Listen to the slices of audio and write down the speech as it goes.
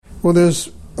Well, there's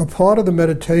a part of the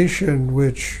meditation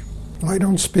which I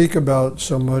don't speak about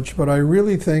so much, but I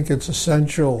really think it's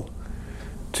essential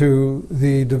to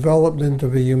the development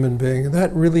of a human being, and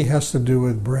that really has to do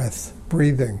with breath,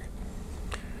 breathing.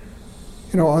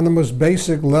 You know, on the most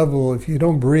basic level, if you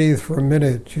don't breathe for a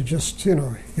minute, you just,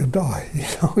 you'll die.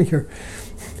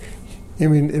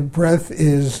 Breath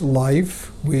is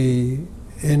life. We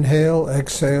inhale,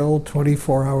 exhale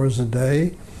 24 hours a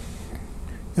day.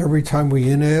 Every time we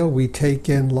inhale, we take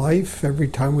in life. Every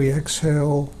time we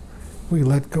exhale, we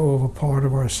let go of a part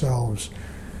of ourselves.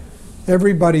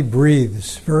 Everybody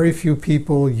breathes. Very few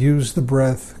people use the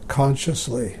breath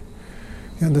consciously.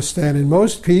 You understand? And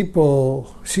most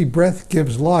people, see, breath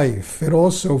gives life. It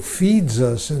also feeds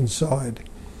us inside.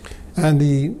 And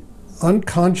the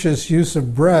unconscious use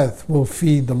of breath will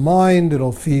feed the mind,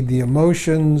 it'll feed the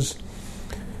emotions,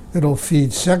 it'll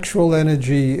feed sexual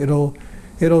energy, it'll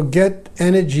get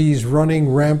energies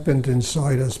running rampant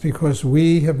inside us because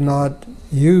we have not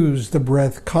used the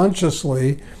breath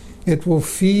consciously. It will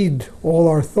feed all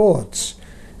our thoughts,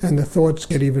 and the thoughts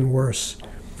get even worse.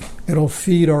 It'll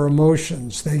feed our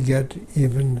emotions. They get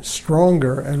even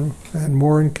stronger and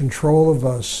more in control of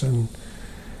us. And,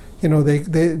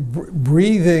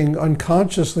 breathing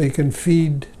unconsciously can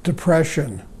feed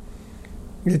depression.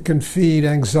 It can feed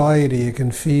anxiety. It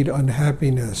can feed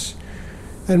unhappiness.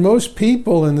 And most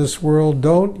people in this world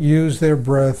don't use their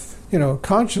breath,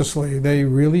 consciously. They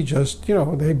really just,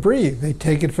 they breathe. They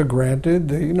take it for granted.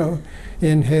 They,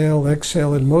 inhale,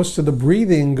 exhale, and most of the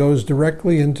breathing goes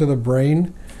directly into the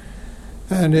brain,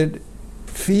 and it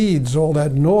feeds all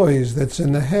that noise that's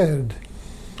in the head.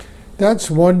 That's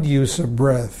one use of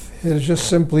breath. It is just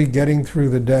simply getting through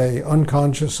the day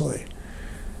unconsciously.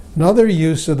 Another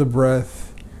use of the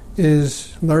breath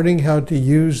is learning how to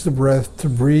use the breath to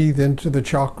breathe into the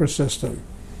chakra system.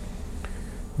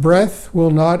 Breath will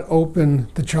not open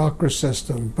the chakra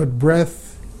system, but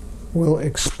breath will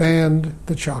expand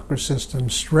the chakra system,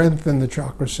 strengthen the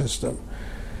chakra system.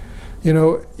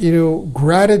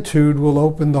 Gratitude will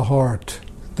open the heart.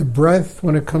 The breath,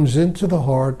 when it comes into the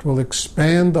heart, will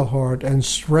expand the heart and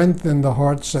strengthen the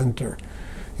heart center.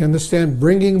 You understand?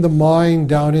 Bringing the mind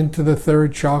down into the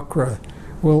third chakra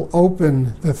will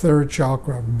open the third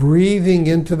chakra. Breathing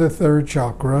into the third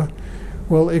chakra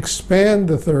will expand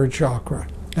the third chakra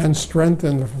and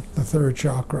strengthen the third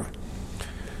chakra.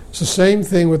 It's the same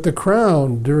thing with the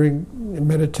crown. During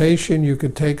meditation, you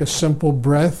could take a simple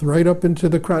breath right up into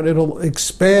the crown. It'll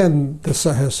expand the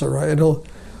Sahasrara. It'll,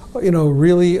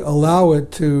 really allow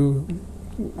it to,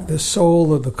 the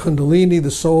soul of the Kundalini,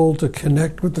 the soul to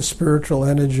connect with the spiritual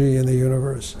energy in the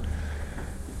universe.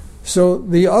 So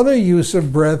the other use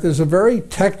of breath is a very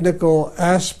technical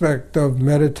aspect of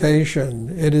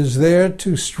meditation. It is there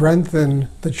to strengthen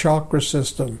the chakra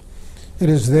system. It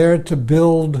is there to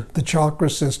build the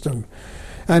chakra system.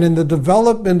 And in the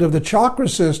development of the chakra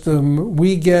system,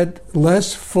 we get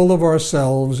less full of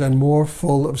ourselves and more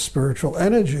full of spiritual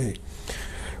energy.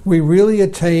 We really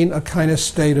attain a kind of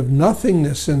state of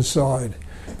nothingness inside,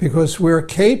 because we're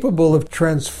capable of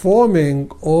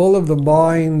transforming all of the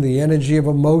mind, the energy of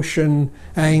emotion,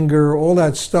 anger, all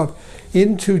that stuff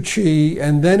into chi,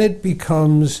 and then it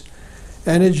becomes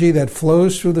energy that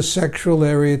flows through the sexual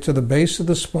area to the base of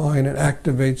the spine and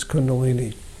activates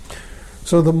Kundalini.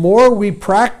 So the more we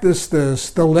practice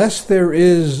this, the less there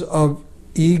is of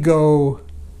ego,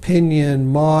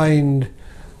 opinion, mind,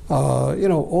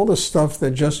 all the stuff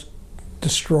that just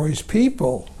destroys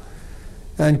people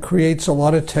and creates a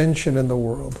lot of tension in the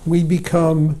world. We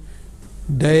become,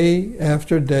 day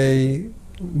after day,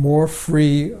 more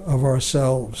free of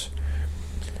ourselves.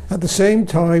 At the same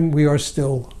time, we are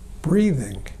still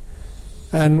breathing.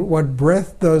 And what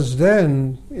breath does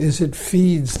then is it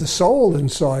feeds the soul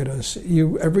inside us.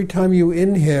 Every time you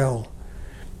inhale,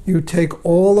 you take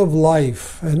all of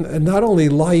life, and not only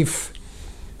life,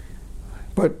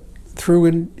 but through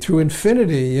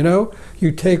infinity,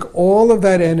 you take all of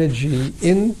that energy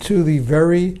into the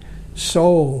very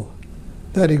soul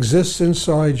that exists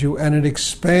inside you, and it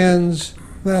expands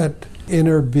that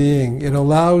inner being. It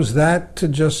allows that to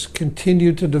just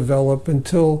continue to develop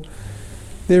until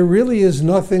there really is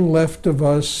nothing left of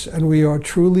us, and we are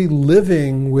truly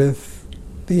living with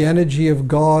the energy of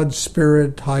God,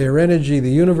 Spirit, higher energy,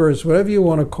 the universe, whatever you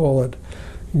want to call it,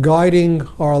 guiding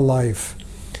our life.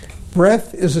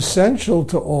 Breath is essential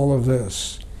to all of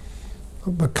this.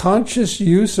 The conscious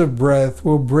use of breath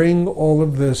will bring all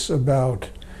of this about.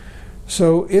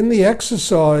 So in the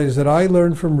exercise that I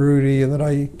learned from Rudy and that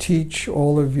I teach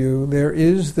all of you, there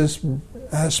is this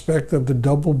aspect of the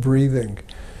double breathing.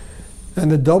 And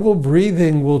the double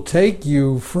breathing will take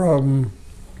you from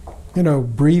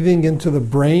breathing into the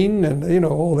brain and,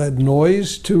 all that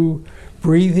noise, to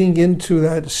breathing into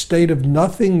that state of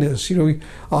nothingness.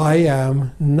 I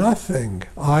am nothing.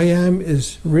 I am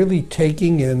is really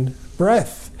taking in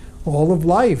breath, all of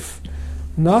life,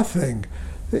 nothing.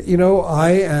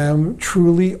 I am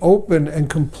truly open and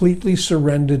completely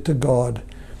surrendered to God.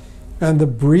 And the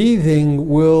breathing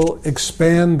will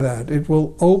expand that. It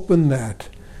will open that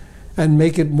and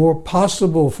make it more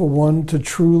possible for one to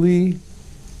truly,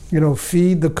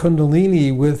 feed the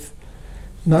Kundalini with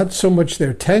not so much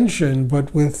their tension,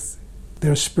 but with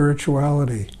their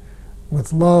spirituality,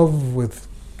 with love, with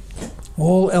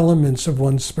all elements of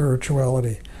one's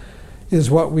spirituality is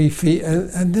what we feed.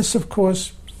 And this, of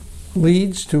course,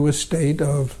 leads to a state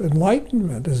of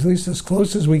enlightenment, at least as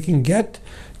close as we can get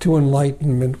to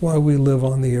enlightenment while we live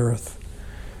on the earth.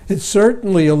 It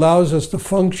certainly allows us to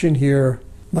function here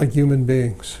like human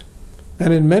beings.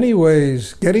 And in many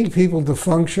ways, getting people to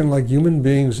function like human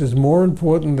beings is more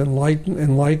important than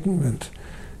enlightenment.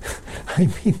 I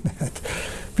mean that.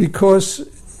 Because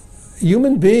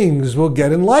human beings will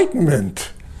get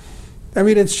enlightenment. I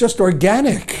mean, it's just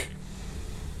organic.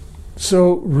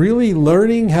 So really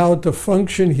learning how to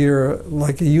function here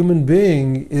like a human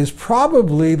being is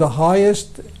probably the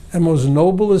highest and most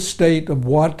noblest state of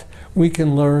what we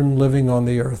can learn living on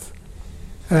the earth.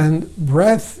 And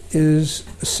breath is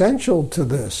essential to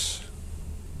this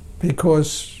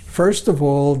because, first of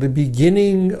all, the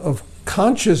beginning of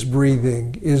conscious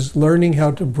breathing is learning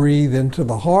how to breathe into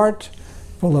the heart,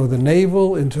 below the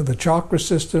navel, into the chakra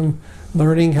system,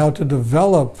 learning how to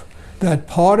develop that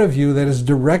part of you that is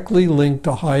directly linked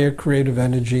to higher creative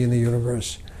energy in the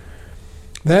universe.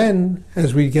 Then,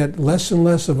 as we get less and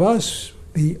less of us,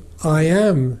 the I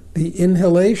am, the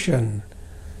inhalation,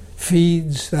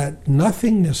 feeds that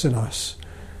nothingness in us.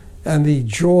 And the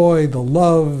joy, the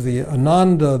love, the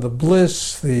ananda, the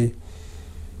bliss, it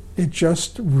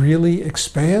just really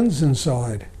expands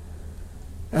inside.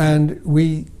 And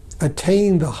we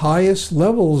attain the highest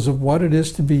levels of what it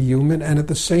is to be human, and at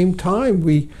the same time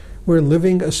we're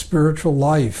living a spiritual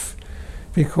life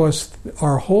because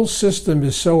our whole system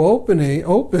is so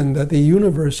open that the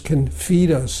universe can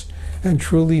feed us and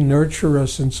truly nurture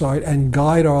us inside and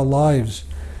guide our lives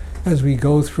as we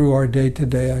go through our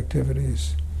day-to-day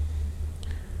activities.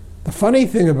 The funny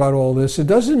thing about all this, it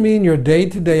doesn't mean your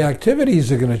day-to-day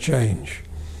activities are going to change.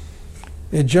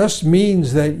 It just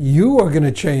means that you are going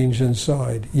to change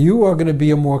inside. You are going to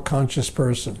be a more conscious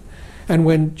person. And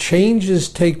when changes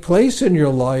take place in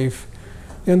your life,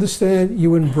 you understand,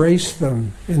 you embrace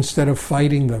them instead of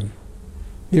fighting them.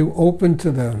 You open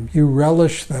to them, you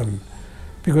relish them,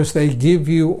 because they give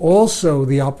you also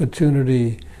the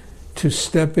opportunity to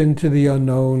step into the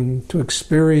unknown, to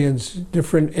experience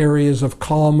different areas of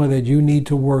karma that you need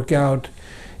to work out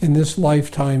in this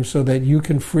lifetime so that you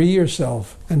can free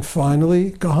yourself and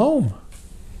finally go home.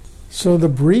 So the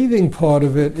breathing part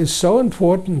of it is so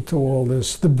important to all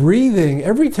this. The breathing,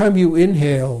 every time you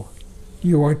inhale,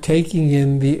 you are taking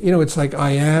in it's like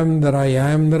I am that I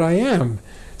am that I am.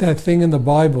 That thing in the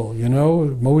Bible,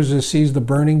 Moses sees the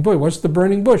burning bush. What's the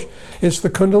burning bush? It's the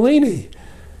Kundalini.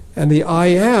 And the I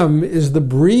am is the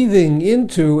breathing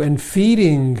into and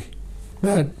feeding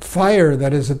that fire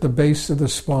that is at the base of the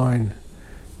spine.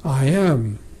 I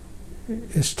am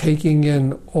is taking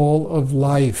in all of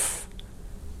life.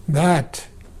 That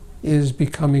is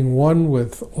becoming one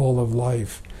with all of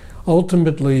life.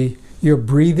 Ultimately, you're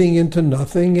breathing into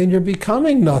nothing and you're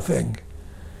becoming nothing.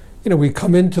 We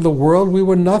come into the world, we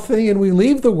were nothing, and we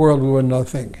leave the world, we were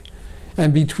nothing.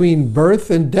 And between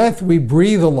birth and death, we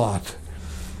breathe a lot.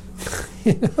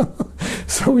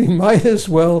 So we might as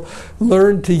well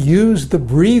learn to use the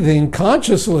breathing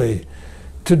consciously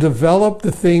to develop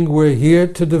the thing we're here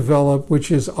to develop,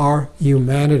 which is our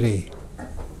humanity,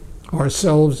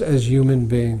 ourselves as human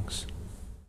beings.